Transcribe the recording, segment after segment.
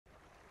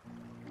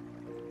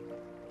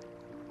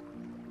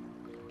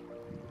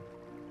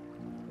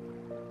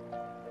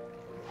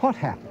What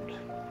happened?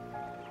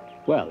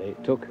 Well,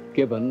 it took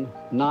Gibbon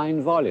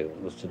 9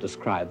 volumes to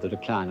describe the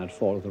decline and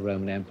fall of the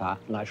Roman Empire,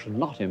 and I shall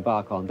not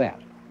embark on that.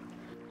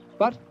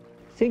 But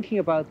thinking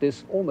about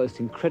this almost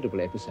incredible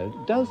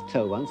episode does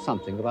tell one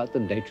something about the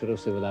nature of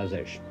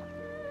civilization.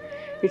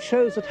 It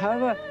shows that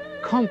however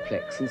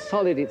complex and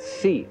solid it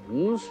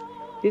seems,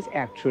 it is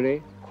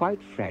actually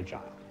quite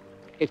fragile.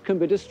 It can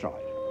be destroyed.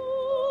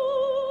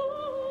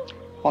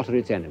 What are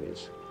its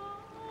enemies?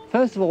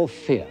 First of all,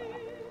 fear.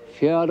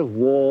 Fear of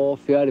war,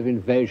 fear of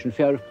invasion,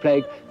 fear of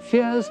plague,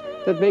 fears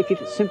that make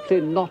it simply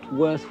not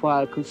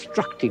worthwhile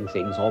constructing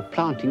things or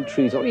planting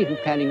trees or even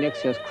planning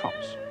next year's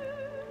crops.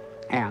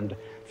 And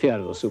fear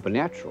of the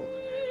supernatural,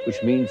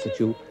 which means that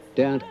you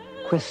daren't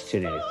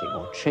question anything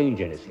or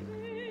change anything.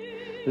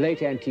 The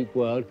late antique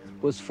world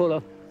was full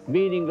of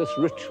meaningless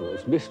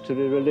rituals,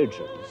 mystery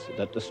religions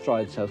that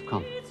destroyed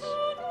self-confidence.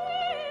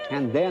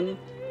 And then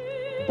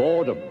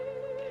boredom,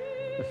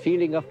 a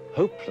feeling of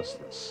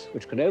hopelessness,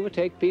 which can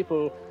overtake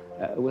people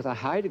with a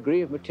high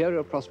degree of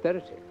material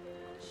prosperity.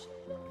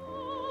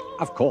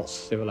 Of course,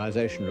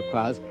 civilization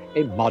requires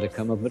a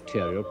modicum of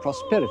material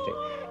prosperity,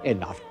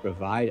 enough to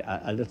provide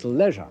a little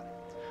leisure.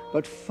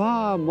 But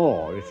far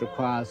more, it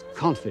requires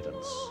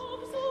confidence.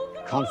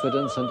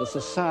 Confidence in the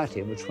society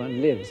in which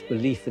one lives,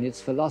 belief in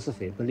its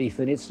philosophy, belief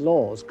in its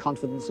laws,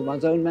 confidence in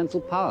one's own mental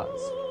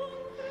powers.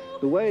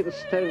 The way the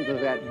stones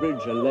of that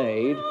bridge are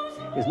laid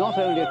is not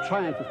only a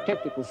triumph of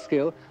technical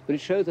skill, but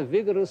it shows a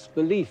vigorous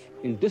belief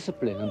in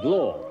discipline and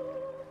law.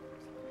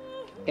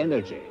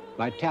 Energy,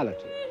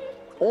 vitality.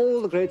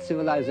 All the great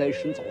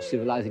civilizations or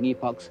civilizing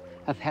epochs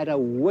have had a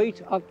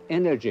weight of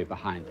energy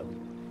behind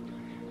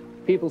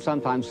them. People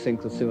sometimes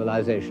think that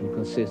civilization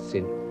consists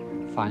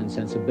in fine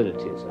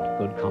sensibilities and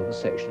good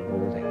conversation and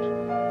all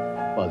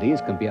that. Well, these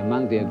can be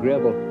among the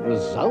agreeable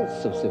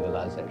results of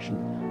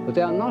civilization, but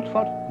they are not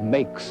what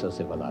makes a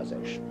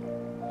civilization.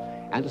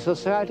 And a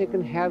society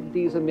can have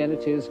these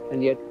amenities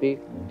and yet be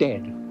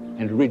dead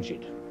and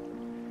rigid.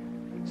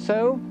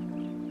 So,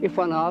 if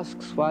one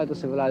asks why the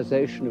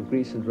civilization of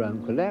Greece and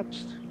Rome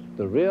collapsed,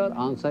 the real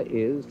answer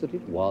is that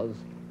it was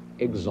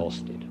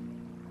exhausted.